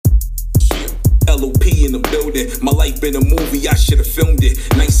LOP in the building. My life been a movie, I should've filmed it.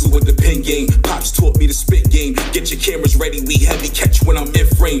 Nicely with the pen game. Pops taught me the spit game. Get your cameras ready, we heavy catch when I'm in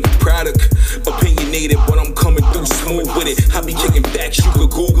frame. Product, opinionated, but I'm coming through smooth with it. I be kicking backs, you could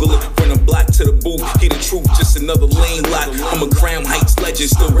Google it. From the block to the booth, hear the truth, just another lane lock. I'm a Crown Heights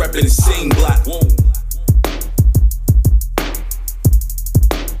legend, still repping the same block.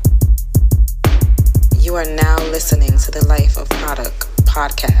 You are now listening to the Life of Product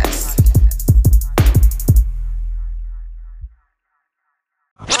podcast.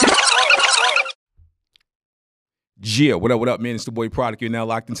 Yeah, what up, man? It's the boy Product. You're now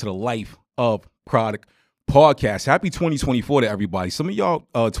locked into the Life of Product podcast. Happy 2024 to everybody. Some of y'all,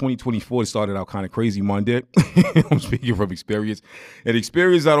 2024 started out kind of crazy Monday. I'm speaking from experience. And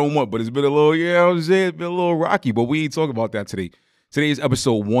experience I don't want, but it's been a little, it's been a little rocky, but we ain't talking about that today. Today is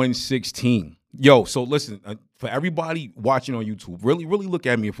episode 116. Yo, so listen, for everybody watching on YouTube, really look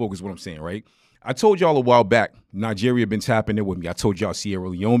at me and focus what I'm saying, right? I told y'all a while back, Nigeria been tapping in with me. I told y'all Sierra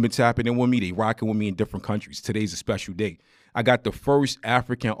Leone been tapping in with me. They rocking with me in different countries. Today's a special day. I got the first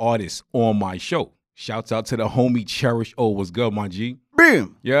African artist on my show. Shouts out to the homie CherishO. What's good, my G?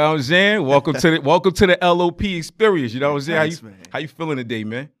 Boom. You know what I'm saying? Welcome to the LOP experience. You know what I'm saying? Thanks, how you feeling today,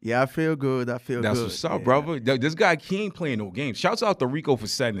 man? Yeah, I feel good. That's good. What's up, brother. This guy, he ain't playing no games. Shouts out to Rico for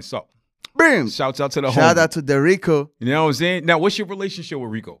setting this up. Boom. Shouts out to the homie. Shout out to Derico. You know what I'm saying? Now, what's your relationship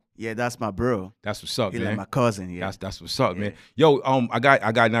with Rico? Yeah, that's my bro. That's what's up, He's man. like my cousin. Yeah, That's what's up, man. Yo, I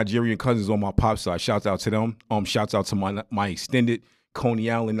got Nigerian cousins on my pop side. Shouts out to them. Shouts out to my extended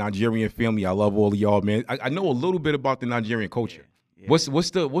Coney Island Nigerian family. I love all of y'all, man. I know a little bit about the Nigerian culture. Yeah. What's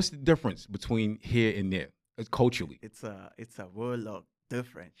the difference between here and there, culturally? It's a world of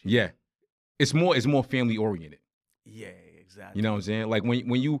difference. Yeah, it's more family oriented. Yeah, exactly. You know what I'm saying? Like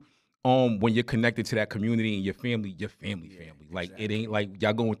when you're connected to that community and your family. Like exactly. It ain't like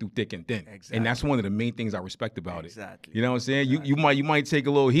y'all going through thick and thin. Exactly. And that's one of the main things I respect about Exactly. it. You know what I'm saying? Exactly. You might take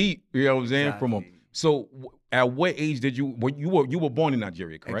a little heat. You know what I'm saying from them. Exactly. So at what age did you were born in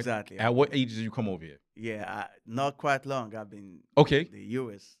Nigeria, correct? Exactly. At what age did you come over here? Yeah, not quite long. I've been Okay. in the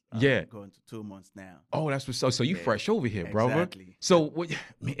U.S. Going to 2 months now. Oh, that's what's up. So you fresh over here, brother. Exactly. So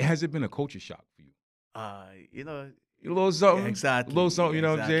has it been a culture shock for you? A little something. Yeah, exactly. A little something. You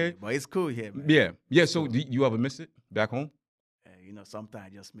know what I'm saying? But it's cool here, man. Yeah. So do you ever miss it back home? Sometimes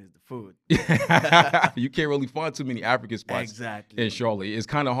I just miss the food. You can't really find too many African spots Exactly. in Charlotte. It's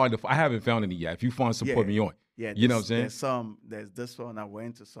kind of hard to. I haven't found any yet. If you find some, put me on. Yeah, you know what I'm saying. There's this one. I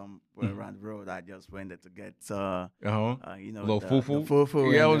went to some around the road. I just went there to get little fufu.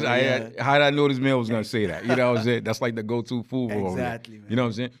 Fufu. Yeah, how did I know this man was gonna say that? You know what I'm saying? That's like the go-to food. Exactly, man. You know what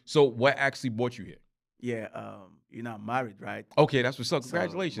I'm saying? So what actually brought you here? Yeah, I'm married, right? Okay, that's what's up. So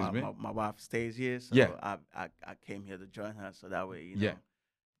Congratulations, man. My wife stays here, so Yeah. I came here to join her, so that way, Yeah.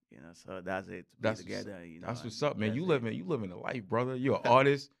 So that's it. That's together, That's what's up, man. You live living a life, brother. You're an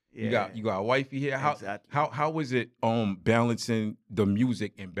artist. Yeah. You got a wifey here. How was it balancing the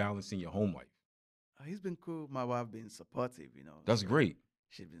music and balancing your home life? He's been cool. My wife been supportive, That's so great.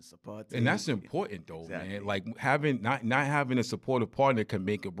 She's been supportive, And that's important though, Exactly. man. Like not having a supportive partner can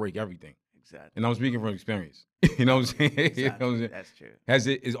make or break everything. Exactly. And I'm speaking from experience. You know what I'm saying? Exactly. You know what I'm saying? That's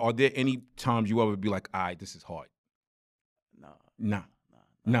true. Are there any times you ever be like, all right, this is hard? No. Nah.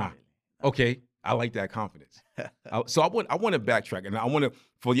 Not really. Okay. I like that confidence. So I want to backtrack, and I want to,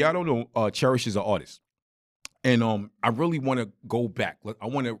 for y'all don't know, Cherish is an artist, and I really want to go back. I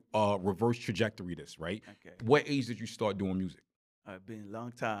want to reverse trajectory this, right? Okay. What age did you start doing music? It's been a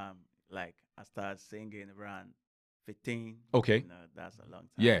long time. Like I started singing around 15. Okay. That's a long time.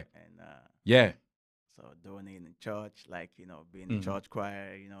 Yeah. And Yeah. so doing it in church, like being in church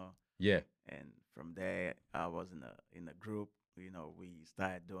choir, Yeah. And from there, I was in a group. We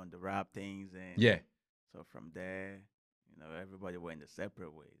started doing the rap things, and Yeah. So from there, everybody went a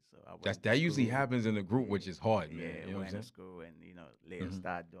separate way. So I went That to usually school. happens in a group, which is hard, man. Yeah, You know what I'm went to saying? school, and later Mhm.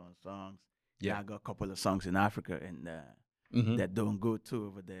 started doing songs. Yeah. I got a couple of songs in Africa, and Mhm. they're doing good too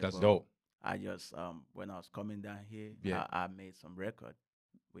over there. That's but dope. I just when I was coming down here, Yeah. I made some record,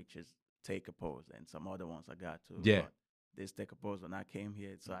 which is Take a Pose, and some other ones I got too. Yeah. But this Take a Pose when I came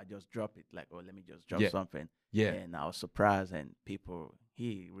here, so I just dropped it like, let me just drop Yeah. something. Yeah. And I was surprised, and people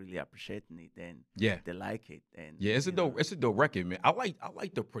really appreciating it, and Yeah. they like it. And Yeah, it's a dope record, man. I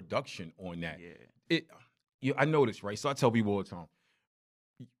like the production on that. Yeah. I noticed, right? So I tell people all the time,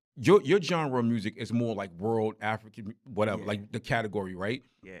 your genre of music is more like world, African, whatever, Yeah. like the category, right?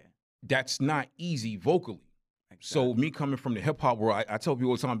 Yeah. That's not easy vocally. So me coming from the hip hop world, I tell people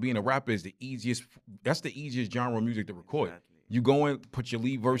all the time, being a rapper is the easiest. That's the easiest genre of music to record. Exactly. You go in, put your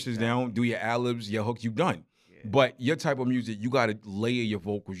lead verses down, do your ad libs, your hooks, you done. Yeah. But your type of music, you got to layer your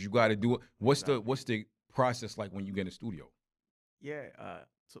vocals. You got to do it. What's the process like when you get in the studio? Yeah,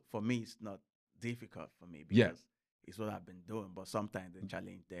 so for me, it's not difficult for me Yeah. because it's what I've been doing. But sometimes the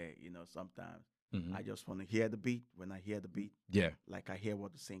challenge there, sometimes Mhm. I just want to hear the beat. When I hear the beat, Yeah. like I hear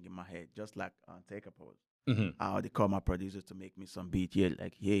what to sing in my head, just like on Take a Pause. Hmm. I already call my producer to make me some beat. Yeah,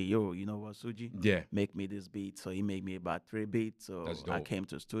 like, hey, yo, you know what, Suji? Yeah. Make me this beat. So he made me about 3 beats. So That's I dope. came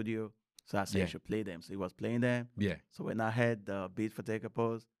to the studio. So I said, Yeah. you should play them. So he was playing them. Yeah. So when I heard the beat for Take a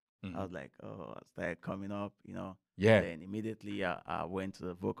Pause, Mhm. I was like, oh, I started coming up, Yeah. Then immediately I went to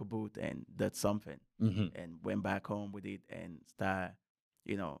the vocal booth and did something Hmm. and went back home with it and started,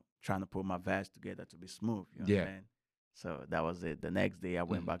 trying to put my verse together to be smooth. You Yeah. understand? So that was it. The next day I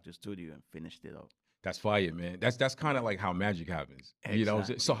went Mhm. back to the studio and finished it up. That's fire, man. That's kind of like how magic happens. You know what I'm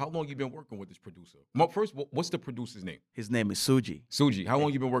saying? Exactly. So how long you been working with this producer? First, what's the producer's name? His name is Suji. Suji. How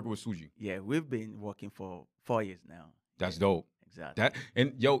long you been working with Suji? Yeah, we've been working for 4 years now. That's Yeah, dope.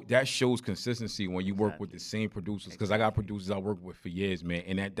 exactly. That shows consistency when you work with the Exactly. same producers. Because I got Exactly. producers I worked with for years, man,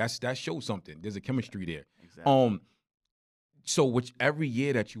 and that shows something. There's a chemistry there. Exactly. So which every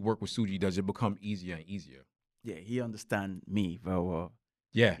year that you work with Suji, does it become easier and easier? Yeah, he understands me very well.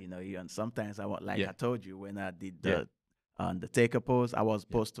 Yeah. Sometimes I want, like Yeah. I told you, when I did Yeah. the Take a Pause, I was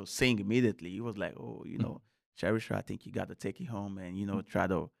supposed to sing immediately. He was like, oh, CherishO, I think you got to take it home and, try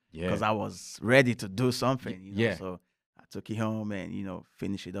to, Yeah. because I was ready to do something, Yeah. So I took it home and,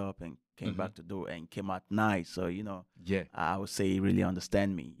 finish it up and came back to do it and came out nice. So, Yeah. I would say he really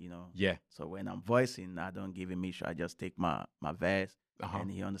understand me, Yeah. So when I'm voicing, I don't give him issue. I just take my verse and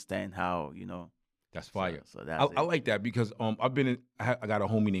he understand how, That's fire. So that's I it. like that because I've been I got a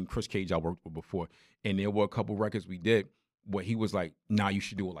homie named Chris Cage I worked with before, and there were a couple records we did where he was like, "Nah, you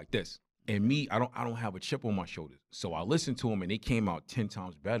should do it like this." And me, I don't have a chip on my shoulders, so I listened to him, and they came out 10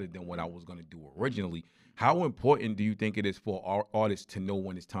 times better than what I was gonna do originally. How important do you think it is for our artists to know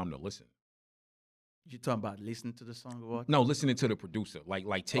when it's time to listen? You talking about listening to the song or what? No, listening to the producer,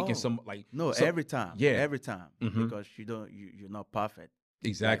 like taking Oh, some like No, so- every time. Yeah. Every time. Mhm. Because you're not perfect.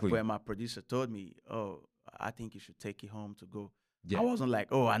 exactly. Like when my producer told me, oh, I think you should take it home to go. Yeah. I wasn't like,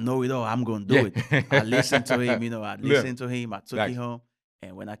 oh, I know it all. I'm going to do Yeah. it. I listened to him, I Yeah. listened to him. I took Facts. it home.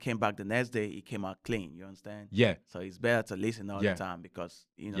 And when I came back the next day, it came out clean. You understand? Yeah, So it's better to listen all Yeah. the time because,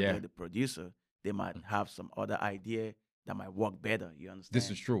 Yeah. they're the producer. They might have some other idea that might work better. You understand? this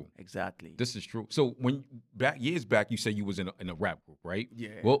is true. Exactly. This is true. So when years back, you said you was in a rap group, right?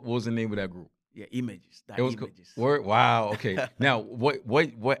 Yeah. What was the name of that group? Yeah, images. That It was images. Wow. Okay. Now,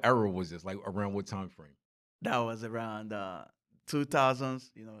 what era was this? Like around what time frame? That was around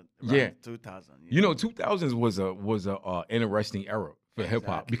 2000s, around Yeah. 2000. 2000s was a interesting era for hip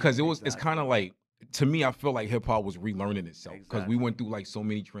hop Exactly, because it's exactly. kind of like, to me, I feel like hip hop was relearning itself because we Exactly. went through like so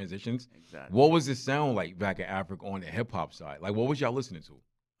many transitions. Exactly. What was it sound like back in Africa on the hip hop side? Like, what was y'all listening to?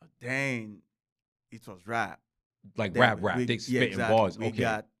 Then it was rap. Like Then rap. we- They yeah, spitting exactly. bars. We Okay.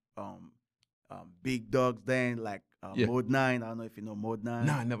 got Big Dogs then, like Yeah. Mode 9. I don't know if you know Mode 9.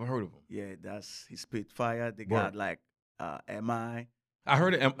 Nah, I never heard of him. Yeah, that's he spit fire. They Word. got like MI. I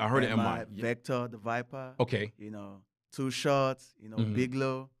heard of MI. Yeah. Vector, the Viper. Okay. Too Shorts, Mhm. Big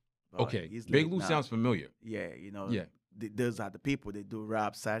Low. Okay. he's Big lit Lou now. sounds familiar. Yeah, Yeah. those are the people. They do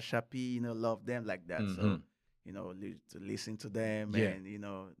rap. Sasha P, love them like that. So, Mhm. to listen to them, Yeah.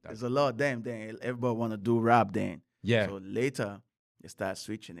 and there's a lot of them. Then everybody want to do rap. Then, Yeah. So later they start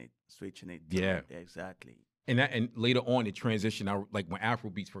switching it. Yeah. Exactly. And later on, it transitioned out like when Afro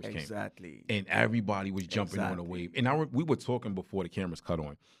beats first came. Exactly. And everybody was jumping on the Exactly. wave. And we were talking before the cameras cut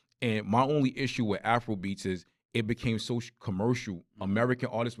on. And my only issue with Afro beats is it became so commercial. American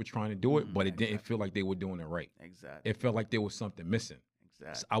artists were trying to do it, but it didn't Exactly. feel like they were doing it right. Exactly. It felt like there was something missing.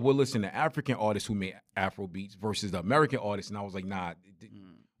 Exactly. So I would listen to African artists who made Afro beats versus the American artists, and I was like, nah,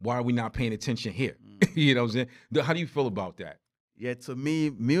 why are we not paying attention here? You know what I'm saying? How do you feel about that? Yeah, to me,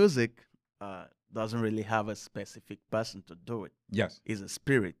 music doesn't really have a specific person to do it. Yes, It's a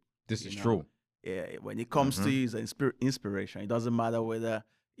spirit. this you is know. true. Yeah, when it comes to you, it's an inspiration. It doesn't matter whether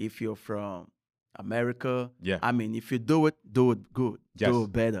if you're from America. Yeah. I mean, if you do it good. Yes. Do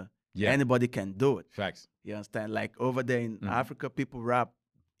it better. Yeah. Anybody can do it. Facts. You understand? Like over there in Africa, people rap.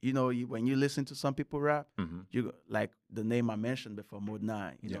 When you listen to some people rap, you like the name I mentioned before, Mode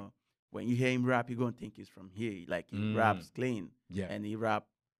 9. You know, when you hear him rap, you're gonna think he's from here. Like he raps clean. Yeah. And he rap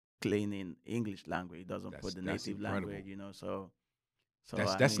clean in English language. He doesn't put the That's native incredible. language. So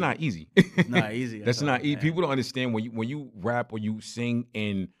That's not easy. It's not easy. That's at not all, easy. man. People don't understand when you rap or you sing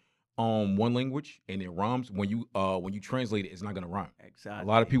in one language and it rhymes, when you translate it, it's not gonna rhyme. Exactly. A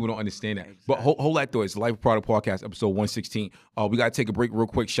lot of people don't understand that. Exactly. But hold that thought. It's the Life of Product Podcast, episode 116. We gotta take a break real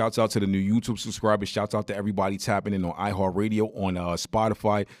quick. Shouts out to the new YouTube subscribers. Shouts out to everybody tapping in on iHeartRadio, on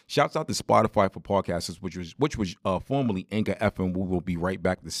Spotify. Shouts out to Spotify for podcasters, which was formerly Anchor FM. We will be right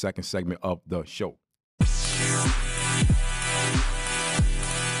back to the second segment of the show.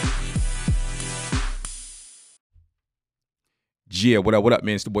 Yeah, what up,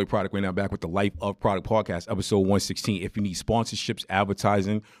 man? It's the boy Product right now, back with the Life of Product Podcast, episode 116. If you need sponsorships,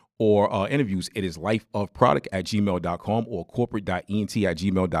 advertising, or interviews, it is lifeofproduct@gmail.com or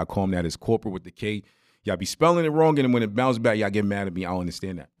corporate.ent@gmail.com. That is corporate with the K. Y'all be spelling it wrong, and when it bounces back, y'all get mad at me. I don't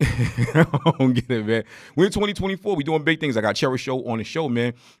understand that. I don't get it, man. We're in 2024. We doing big things. I got CherishO on the show,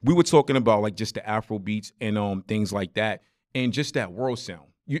 man. We were talking about like just the Afro beats and things like that, and just that world sound.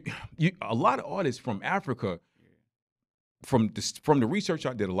 A lot of artists from Africa. From the research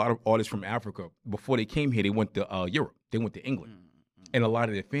I did, a lot of artists from Africa, before they came here, they went to Europe. They went to England, and a lot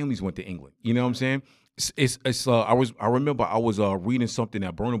of their families went to England. You know what I'm saying? I remember I was reading something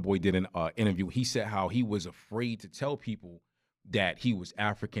that Burna Boy did in an interview. He said how he was afraid to tell people that he was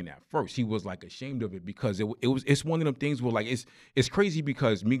African at first. He was like ashamed of it because it's one of them things where like it's crazy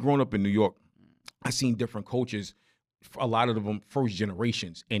because me growing up in New York, I seen different cultures, a lot of them first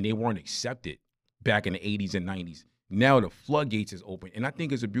generations, and they weren't accepted back in the 80s and 90s. Now the floodgates is open, and I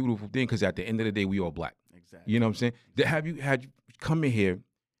think it's a beautiful thing because at the end of the day, we all black. Exactly. You know what I'm saying? Have you come in here?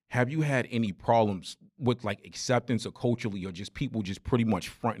 Have you had any problems with like acceptance or culturally, or just people just pretty much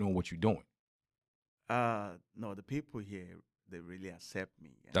fronting on what you're doing? No, the people here, they really accept me.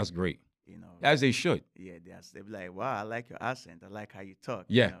 That's great. You know, as they should. Yeah, they be like, wow, I like your accent. I like how you talk.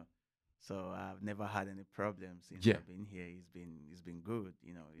 Yeah. You know? So I've never had any problems since Yeah. I've been here. It's been good.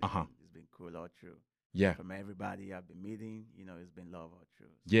 You know, it's been cool all through. Yeah. From everybody I've been meeting, you know, it's been love all through.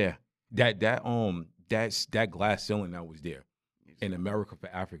 So. Yeah. That glass ceiling that was there in America for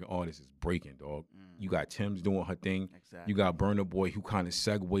African artists is breaking, dog. You got Tim's doing her thing. Exactly. You got Burna Boy who kind of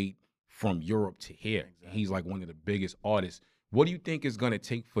segued from Europe to here. Exactly. He's like one of the biggest artists. What do you think is gonna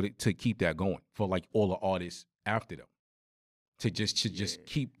take to keep that going for like all the artists after them? To just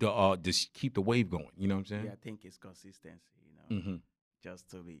keep the wave going. You know what I'm saying? Yeah, I think it's consistency, you know. Mm-hmm.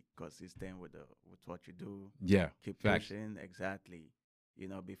 Just to be consistent with what you do. Yeah. Keep facts. pushing. Exactly. You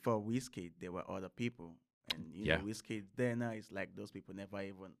know, before Wizkid, there were other people. And, you Yeah. know, Wizkid then now it's like those people never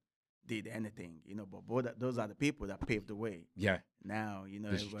even did anything, you know, but those are the people that paved the way. Yeah. Now, you know,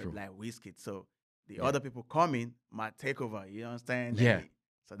 This is everybody true. like Wizkid. So the other people coming might take over, you understand? Yeah.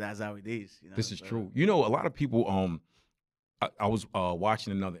 So that's how it is. You know? This is So, true. You know, a lot of people. I was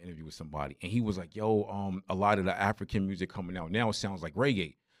watching another interview with somebody, and he was like, "Yo, a lot of the African music coming out now sounds like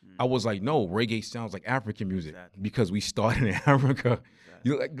reggae." I was like, "No, reggae sounds like African music because we started in Africa."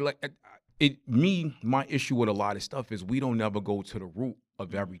 Exactly. You my issue with a lot of stuff is we don't never go to the root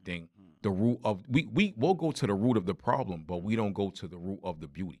of everything. The root of we will go to the root of the problem, but we don't go to the root of the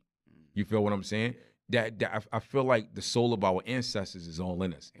beauty. You feel what I'm saying? That I feel like the soul of our ancestors is all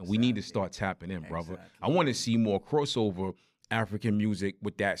in us, and we need to start tapping in, brother. Exactly. I want to see more crossover African music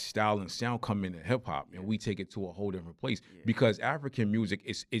with that style and sound come into hip hop, and we take it to a whole different place. Because African music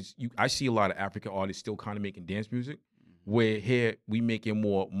I see a lot of African artists still kind of making dance music, where here we making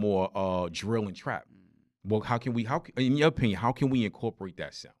more drill and trap. Well, in your opinion, how can we incorporate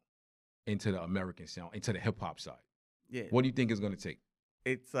that sound into the American sound, into the hip hop side? Yeah. What do you think it's gonna take?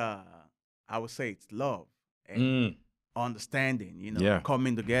 It's I would say it's love and understanding, you know, Yeah.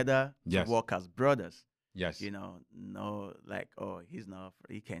 coming together Yes. to work as brothers. Yes. You know, no, like, oh,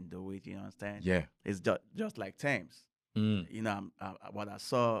 he can't do it. You understand? Yeah. It's just like Thames. You know, what I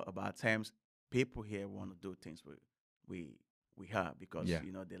saw about Thames, people here want to do things we have because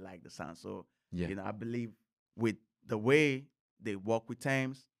you know they like the sound. So you know, I believe with the way they work with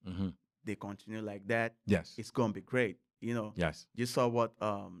Thames, they continue like that. Yes. It's gonna be great. You know. Yes. You saw what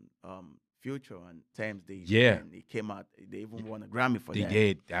Future and Thames did. Yeah. And it came out. They even won a Grammy for They that.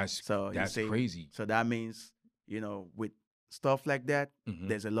 did. That's say, crazy. So that means, you know, with stuff like that,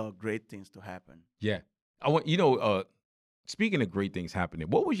 there's a lot of great things to happen. Yeah. Speaking of great things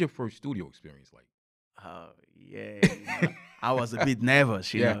happening, what was your first studio experience like? Yeah. You know, I was a bit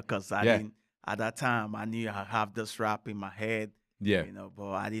nervous, you know, because I didn't, at that time, I knew I have this rap in my head. Yeah. You know,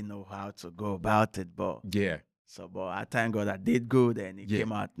 but I didn't know how to go about it. But Yeah. so, but I thank God I did good and it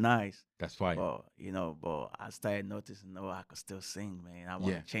came out nice. That's fine. But, you know, I started noticing, I could still sing, man. I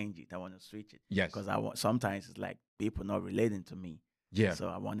want to change it. I want to switch it. Yes. Because sometimes it's like people not relating to me. Yeah. So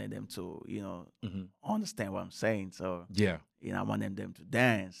I wanted them to, you know, understand what I'm saying. So, Yeah. you know, I wanted them to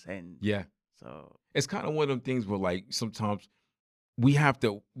dance. And Yeah. so. It's kind of one of them things where like sometimes we have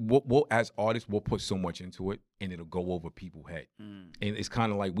to, we'll as artists, we'll put so much into it, and it'll go over people's head. And it's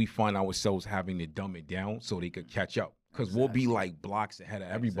kind of like we find ourselves having to dumb it down so they could catch up, because we'll be like blocks ahead of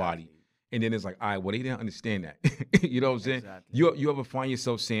everybody. And then it's like, all right, well, they didn't understand that. You know what I'm saying? You ever find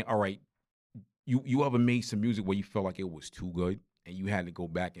yourself saying, all right, you ever made some music where you felt like it was too good and you had to go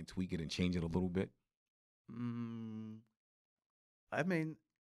back and tweak it and change it a little bit? I mean,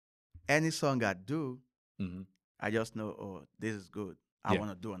 any song I do, I just know, oh, this is good. I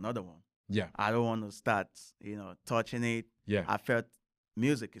want to do another one. Yeah. I don't want to start, touching it. Yeah. I felt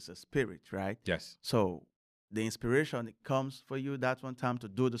music is a spirit, right? Yes. So the inspiration, it comes for you that one time to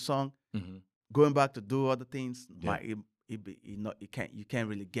do the song. Going back to do other things, you can't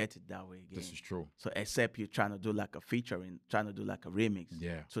really get it that way again. This is true. So except you're trying to do like a featuring, trying to do like a remix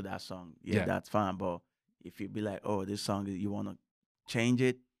to that song. Yeah, that's fine. But if you be like, oh, this song, you want to change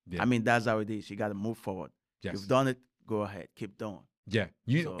it, I mean, that's how it is. You got to move forward. Yes. You've done it, go ahead, keep doing. Yeah,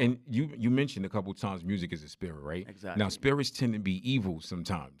 you mentioned a couple times music is a spirit, right? Exactly. Now spirits tend to be evil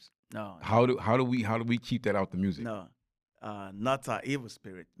sometimes. No. How do we keep that out the music? No, not an evil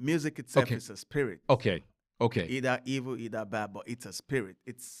spirit. Music itself is a spirit. Okay. Either evil, either bad, but it's a spirit.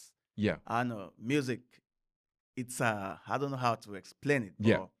 It's I know music. It's I don't know how to explain it.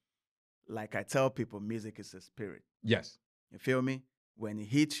 But like I tell people, music is a spirit. Yes. You feel me? When it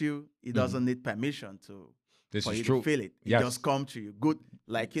hits you, it doesn't need permission for you to feel it. It just comes to you. Good.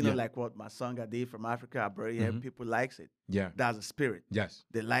 Like, like what my song I did from Africa, I brought here, people likes it. Yeah. That's a spirit. Yes.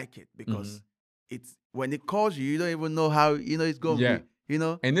 They like it because it's when it calls you, you don't even know how, it's going to be,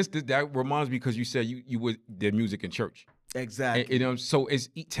 And that reminds me, because you said you would did music in church. Exactly. And, so it's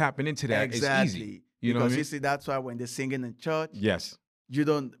tapping into that. Exactly. It's easy. You know what I mean? You see, that's why when they're singing in church,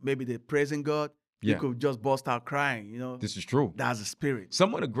 maybe they're praising God, you could just bust out crying, This is true. That's the spirit.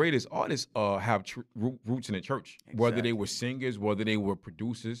 Some of the greatest artists have roots in the church, whether they were singers, whether they were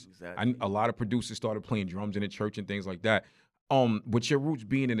producers. A lot of producers started playing drums in the church and things like that. With your roots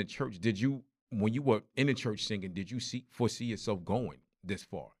being in the church, when you were in the church singing, did you foresee yourself going this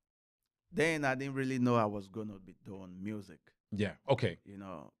far? Then I didn't really know I was going to be doing music. Yeah. Okay.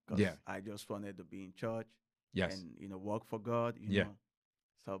 Because I just wanted to be in church. Yes. And, work for God, know.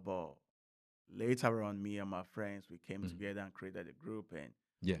 So, but later on, me and my friends, we came together and created a group,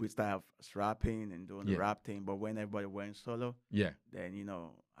 and we started rapping and doing the rap thing. But when everybody went solo, then,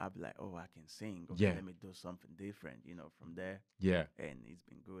 I'd be like, oh, I can sing. Okay, let me do something different, from there. Yeah. And it's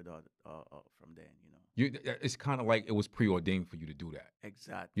been good all from there, It's kind of like it was preordained for you to do that.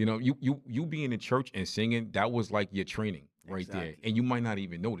 Exactly. You being in church and singing, that was like your training right there. And you might not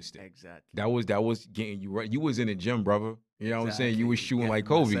even notice it. Exactly. That was getting you right. You was in the gym, brother. You know what I'm saying? You was shooting like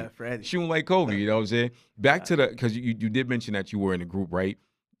Kobe. Shooting like Kobe, you know what I'm saying? Back to because you did mention that you were in a group, right?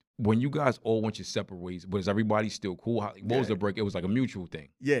 When you guys all went your separate ways, was everybody still cool? What was the break? It was like a mutual thing.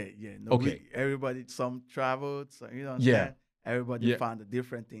 Yeah. No, everybody, some traveled, so, you know what I'm saying? Everybody found a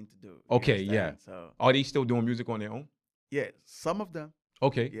different thing to do. Okay, So, are they still doing music on their own? Yeah, some of them.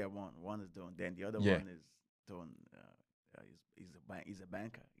 Okay. Yeah, one is doing. Then the other one is doing. He's a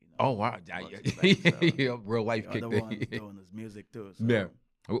banker. Oh wow! Real life kick. The other one's doing his music too. So. Yeah.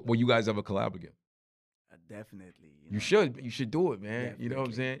 Will you guys ever collab again? Definitely. You should do it, man. Definitely, you know what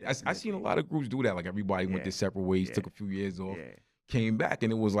I'm saying? I seen a lot of groups do that. Like everybody went their separate ways, took a few years off, came back,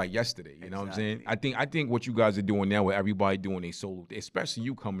 and it was like yesterday. You know what I'm saying? I think what you guys are doing now, with everybody doing a solo, especially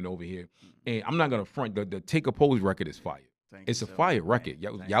you coming over here, and I'm not gonna front. The Take a Pose record is fire. It's a fire record.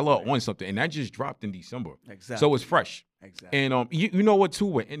 Y'all are on something, and that just dropped in December. Exactly. So it's fresh. Exactly. And you know what too?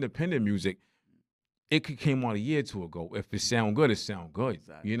 With independent music, it could came out a year or two ago. If it sound good, it sound good.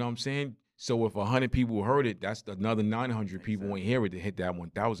 Exactly. You know what I'm saying? So if 100 people heard it, that's another 900 people ain't hear it to hit that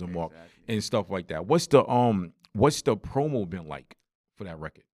 1,000 mark and stuff like that. What's the promo been like for that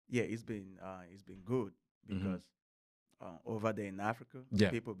record? Yeah, it's been good because over there in Africa,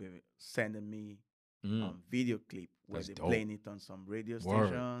 people been sending me video clip where they're playing it on some radio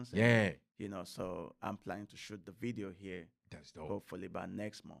stations. And, so I'm planning to shoot the video here. That's dope. Hopefully by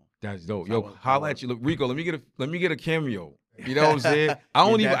next month. That's dope. So holla at you. Look, Rico, let me get a cameo. You know what I'm saying? I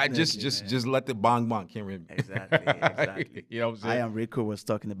don't even. I just let the bong camera in. Exactly. You know what I'm saying? I and Rico was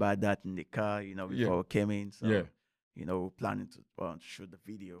talking about that in the car. Before we came in. So, we're planning to shoot the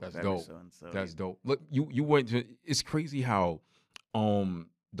video very soon. So that's dope. Look, you went to. It's crazy how,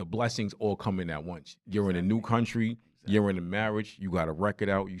 the blessings all come in at once. You're in a new country. You're in a marriage. You got a record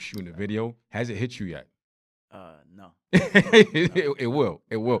out. You shooting a video. Has it hit you yet? No. It will.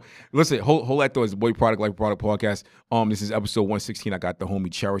 It will. Listen, hold that thought. It's the Boy Product Life Product Podcast. This is episode 116. I got the homie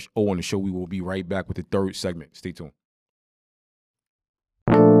CherishO on the show. We will be right back with the third segment. Stay tuned.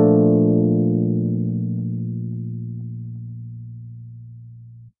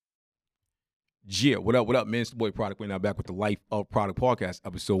 Yeah, what up, man? It's the boy Product. We're now back with the Life of Product podcast,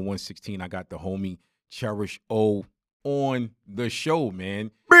 episode 116. I got the homie CherishO on the show, man.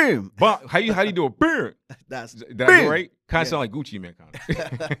 Boom. But how you do it? Boom. That's Did I do it right? Kind of Yeah. sound like Gucci, man.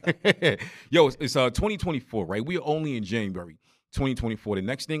 Kind of. Yo, it's 2024, right? We are only in January 2024. The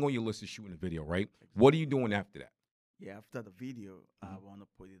next thing on your list is shooting a video, right? What are you doing after that? Yeah, after the video, I want to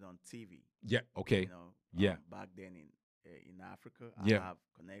put it on TV. Yeah. Okay. You know, Yeah. Back then in Africa, Yeah. I have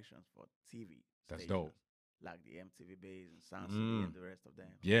connections for TV. That's stations, dope. Like the MTV Base and Sound City and the rest of them.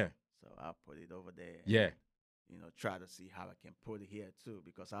 Yeah. So I put it over there. Yeah. You know, try to see how I can put it here too,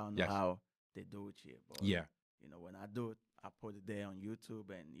 because I don't know Yes. how they do it here. But Yeah. you know, when I do it, I put it there on YouTube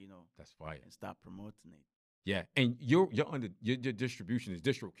and That's fire. and start promoting it. Yeah. And you're under your distribution is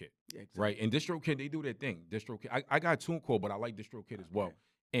DistroKid. Yeah, exactly. Right, and DistroKid, they do their thing. DistroKid, I got TuneCore, but I like DistroKid as well.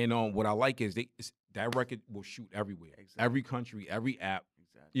 Okay. And what I like is that record will shoot everywhere, Exactly. every country, every app.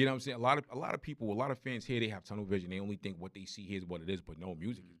 Exactly. You know what I'm saying? A lot of people, a lot of fans here, they have tunnel vision. They only think what they see here is what it is. But no,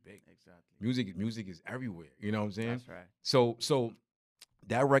 music is big. Exactly. Music is everywhere. You know what I'm saying? That's right. So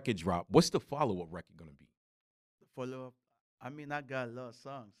that record drop. What's the follow up record gonna be? The follow up. I mean, I got a lot of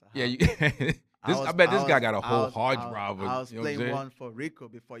songs. Yeah, I I bet this guy got a I whole was- hard I was- drive. I was you know what I'm playing saying? one for Rico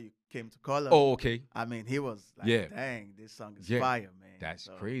before you came to call us. Oh, okay. I mean, he was like, Yeah. dang, this song is Yeah. fire, man. That's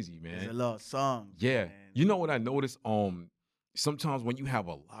So, crazy, There's a man. lot of songs. Yeah. man. You know what I noticed? Sometimes when you have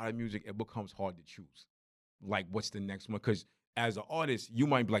a lot of music, it becomes hard to choose. Like, what's the next one? Because as an artist, you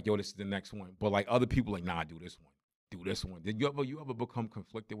might be like, yo, this is the next one. But like other people like, nah, do this one. Do this one. Did you ever become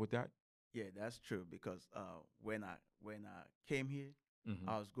conflicted with that? Yeah, that's true. Because when I came here,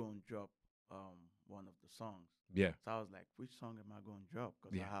 I was going to drop one of the songs. Yeah. So I was like, which song am I going to drop?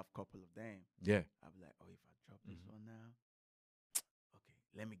 Because Yeah. I have a couple of them. Yeah. I'll be like, oh, if I drop this Mhm. one now, okay,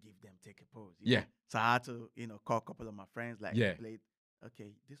 let me give them take a pause. Yeah. So I had to, call a couple of my friends, like, Yeah. play,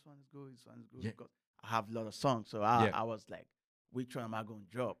 okay, this one is good, this one is good. Yeah. Because I have a lot of songs. So I Yeah. was like, which one am I going to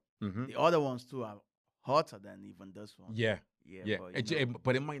drop? Mm-hmm. The other ones too are hotter than even this one. Yeah. Yeah. Yeah. But,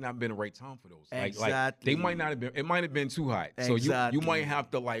 But it might not have been the right time for those. Like exactly. they might not have been. It might have been too hot. So you Exactly. might have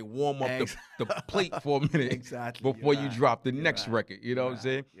to like warm up Ex- the plate for a minute Exactly. before You're you right. drop the You're next right. record. You know what I'm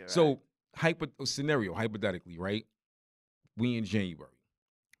saying? You're So hypothetically, right? We in January.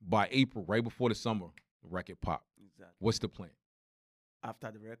 By April, right before the summer, the record pop. Exactly. What's the plan?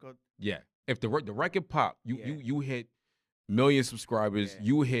 After the record, Yeah. If the record pop, you Yeah. you hit million subscribers, Yeah.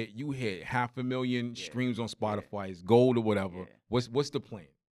 you hit 500,000 Yeah. streams on Spotify, it's gold or whatever. Yeah. What's the plan?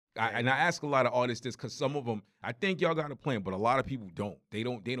 And I ask a lot of artists this because some of them, I think y'all got a plan, but a lot of people don't. They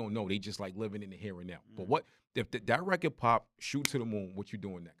don't know. They just like living in the here and now. But what if that record pop, shoot to the moon? What you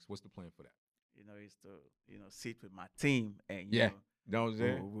doing next? What's the plan for that? is to sit with my team and Yeah. You know what I'm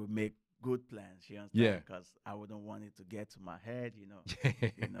saying? we'll make good plans. You understand? Yeah. Because I wouldn't want it to get to my head.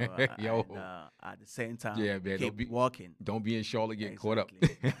 Yo. And, at the same time, Yeah, man, don't keep be- walking. Don't be in Charlotte getting caught up.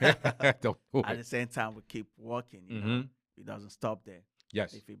 Exactly. Don't do At the it. same time, we keep walking. Mhm. It doesn't stop there.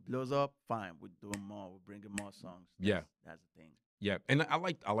 Yes. If it blows up, fine. We're doing more. We're bringing more songs. Yeah. That's the thing. Yeah, and I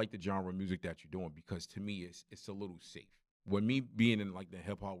like the genre of music that you're doing because to me it's a little safe. When me being in like the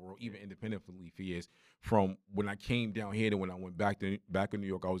hip hop world, even independently for years, from when I came down here to when I went back in New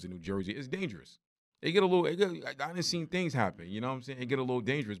York, I was in New Jersey. It's dangerous. I didn't seen things happen. You know what I'm saying? It get a little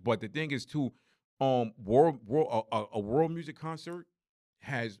dangerous. But the thing is too, a world music concert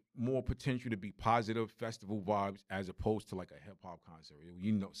has more potential to be positive festival vibes as opposed to like a hip hop concert.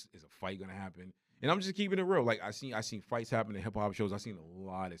 You know, is a fight gonna happen? And I'm just keeping it real. Like I seen fights happen in hip hop shows. I seen a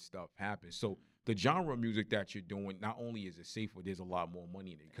lot of stuff happen. So the genre of music that you're doing, not only is it safer, there's a lot more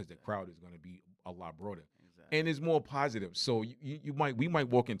money in it because the crowd is gonna be a lot broader. Exactly. And it's more positive. So we might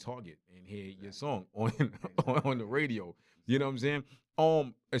walk in Target and hear your song on on the radio. You know what I'm saying?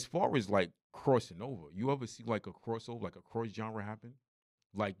 As far as like crossing over, you ever see like a crossover, like a cross genre happen?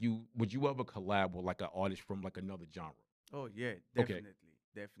 Like would you ever collab with like an artist from like another genre? Oh yeah, Okay.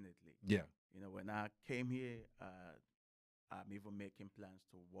 definitely. Yeah. When I came here, I'm even making plans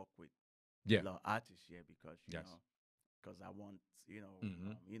to work with Yeah. a lot of artists here because Yes. because I want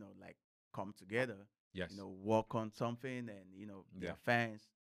Mhm. like come together, Yes. work on something, and their Yeah. fans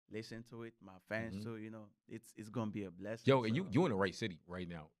listen to it. My fans Mhm. too. It's gonna be a blessing. Yo, and so- you in the right city right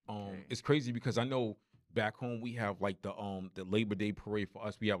now. Okay. It's crazy because I know back home we have like the Labor Day parade for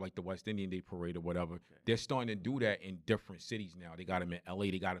us. We have like the West Indian Day parade or whatever. Okay. They're starting to do that in different cities now. They got them in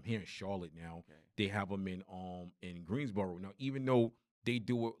LA. They got them here in Charlotte now. Okay. They have them in Greensboro now. Even though they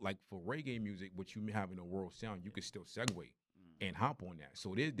do it like for reggae music, which you have in a world sound, you can still segue and hop on that.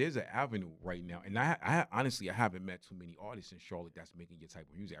 So there's an avenue right now. And I honestly I haven't met too many artists in Charlotte that's making your type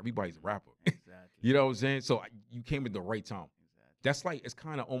of music. Everybody's a rapper. Exactly. You know what I'm saying? So you came at the right time. Exactly. That's like, it's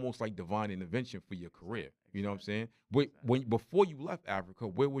kind of almost like divine intervention for your career. You know what I'm saying? When before you left Africa,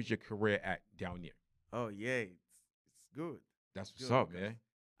 where was your career at down there? Oh yeah, it's good. That's what's Good up, because man.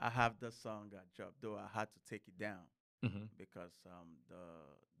 I have the song that dropped, though I had to take it down Mm-hmm. because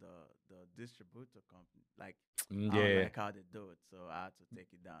the distributor company, like, I don't Yeah, like how they do it, so I had to take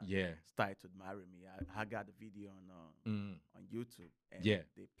it down. yeah, Start to marry me. I got the video mm, on YouTube, and yeah,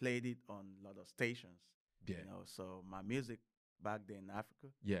 they played it on a lot of stations. yeah, You know, so my music back there in Africa,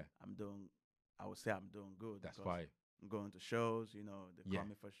 yeah. I'm doing. I would say I'm doing good That's because fire. I'm going to shows. You know, they Yeah. call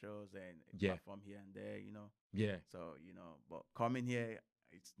me for shows and Yeah. perform here and there. You know, Yeah, so but coming here,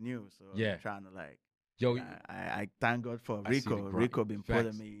 it's new. So Yeah. I'm trying to like. yo, I thank God for I see the Rico. grind. Rico been putting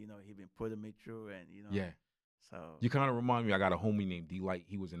Facts. me. You know, he been putting me through, and yeah. So You kind of remind me. I got a homie named D Light.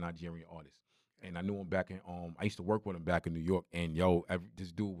 He was a Nigerian artist, and I knew him back in. I used to work with him back in New York, and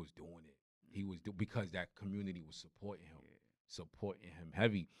this dude was doing it. He was because that community was supporting him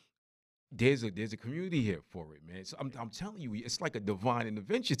heavy. There's a community here for it, man. So I'm telling you, it's like a divine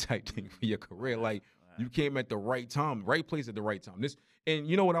intervention type thing for your career. Like you came at the right time, right place at the right time. And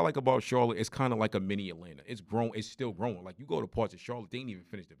you know what I like about Charlotte? It's kind of like a mini Atlanta. It's grown. It's still growing. Like you go to parts of Charlotte, they ain't even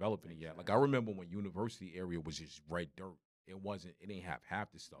finished developing it yet. Like I remember when University area was just red dirt. It didn't have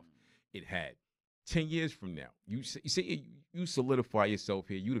half the stuff it had. 10 years from now, you see, you solidify yourself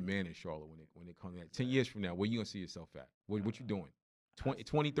here. You the man in Charlotte when it comes to that. 10 years from now, where you gonna see yourself at? What you doing?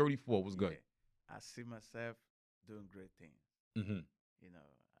 2034 was good. I see myself doing great things. Mm-hmm. You know,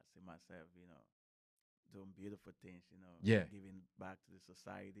 I see myself, doing beautiful things. Yeah. Giving back to the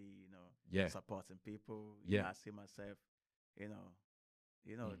society. Yeah. Supporting people. Yeah. I see myself,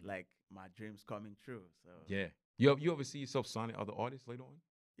 like my dreams coming true. So Yeah. You ever see yourself signing other artists later on?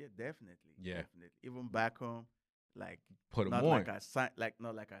 yeah, definitely. Yeah. Definitely. Even back home, like Put them not on. like I sign,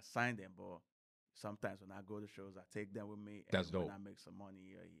 not like I signed them, but sometimes when I go to shows, I take them with me. That's and when dope. I make some money,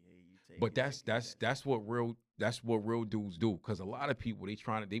 you take. But you take it. that's what real dudes do. Because a lot of people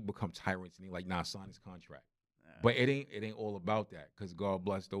they become tyrants and they like, nah, sign this contract. But it ain't all about that. Because God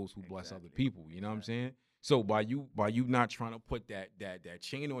bless those who bless other people. You know what I'm saying? So by you not trying to put that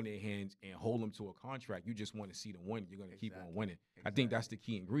chain on their hands and hold them to a contract, you just want to see them win. You're gonna keep on winning. I think that's the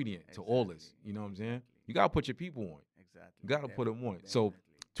key ingredient to all this. You know what I'm saying? You gotta put your people on. Exactly. You gotta put them on. Definitely. So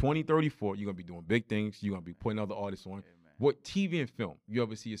 2034, you're gonna be doing big things. You're gonna be putting other artists on. man. What TV and film? You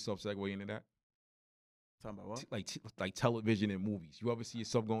ever see yourself segue into that? Talking about what? Like television and movies. You ever see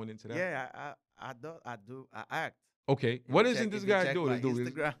yourself going into that? Yeah, I do. I act. Okay. What isn't this guy doing?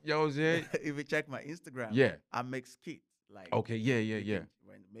 Instagram, Yo, Zed. if you check my Instagram, Yeah. I make skits. Like Okay. Yeah.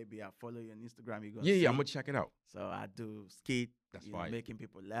 When maybe I follow you on Instagram, you go. Yeah. I'm gonna check it out. So I do skit. That's fire. Making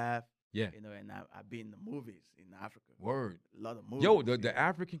people laugh. Yeah. And I've been in the movies in Africa. Word. A lot of movies. Yo, the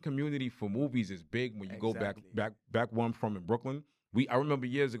African community for movies is big when you go back where I'm from in Brooklyn. I remember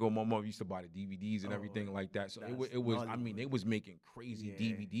years ago, my mom used to buy the DVDs and everything like that. So it was. I mean, they was making crazy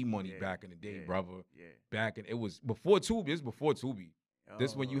DVD money back in the day, brother. Yeah. It was before Tubi. It's before Tubi.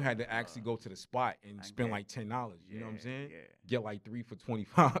 This when you had to actually go to the spot and spend like $10. You know what I'm saying? Yeah. Get like 3 for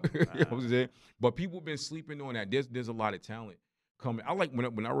 $25. You know what I'm saying? But people been sleeping on that. There's a lot of talent coming. I like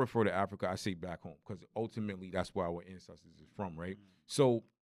when I refer to Africa, I say back home because ultimately that's where our ancestors is from, right? So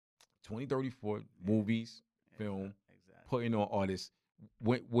 2034 movies, film, putting on artists.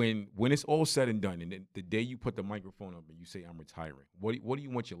 When it's all said and done, and then the day you put the microphone up and you say I'm retiring, what do you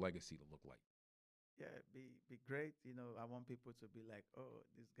want your legacy to look like? Yeah, be great. I want people to be like, oh,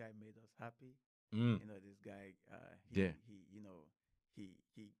 this guy made us happy. Mm. This guy.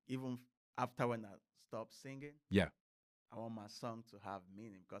 He even after when I stopped singing. Yeah. I want my song to have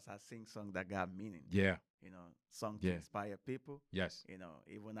meaning because I sing songs that got meaning. Yeah. Songs to inspire people. Yes.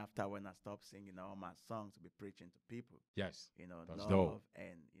 Even after when I stopped singing, I want my songs to be preaching to people. Yes. That's love dope.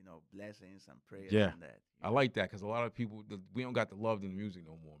 And blessings and prayers. Yeah. And that. I like that because a lot of people we don't got the love in the music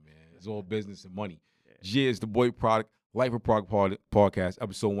no more, man. It's all business and money. Yeah, it's the Boy Product Life of Product podcast,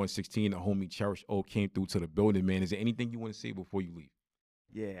 episode 116. The homie CherishO came through to the building, man. Is there anything you want to say before you leave?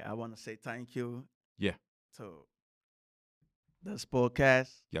 Yeah, I want to say thank you. Yeah. To this podcast.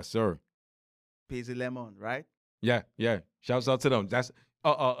 Yes, sir. Peasy Lemon, right? Yeah. Shouts out to them. That's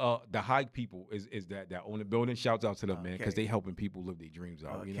the high people is that own the building. Shouts out to them, man, because they helping people live their dreams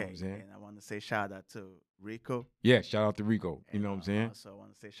out. You know what I'm saying? And I want to say shout out to Rico. Yeah, shout out to Rico. You know what I'm saying? Also, I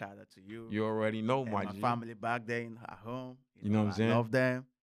want to say shout out to you. You already know, my G. family back there at home. You know what I'm saying? I love them.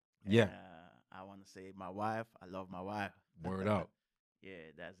 Yeah. And, I want to say my wife. I love my wife. Word up. Yeah,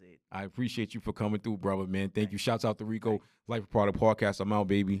 that's it. I appreciate you for coming through, brother, man. Thank you. Shouts out to Rico, Life of Product Podcast. I'm out,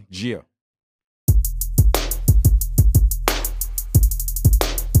 baby. Gia.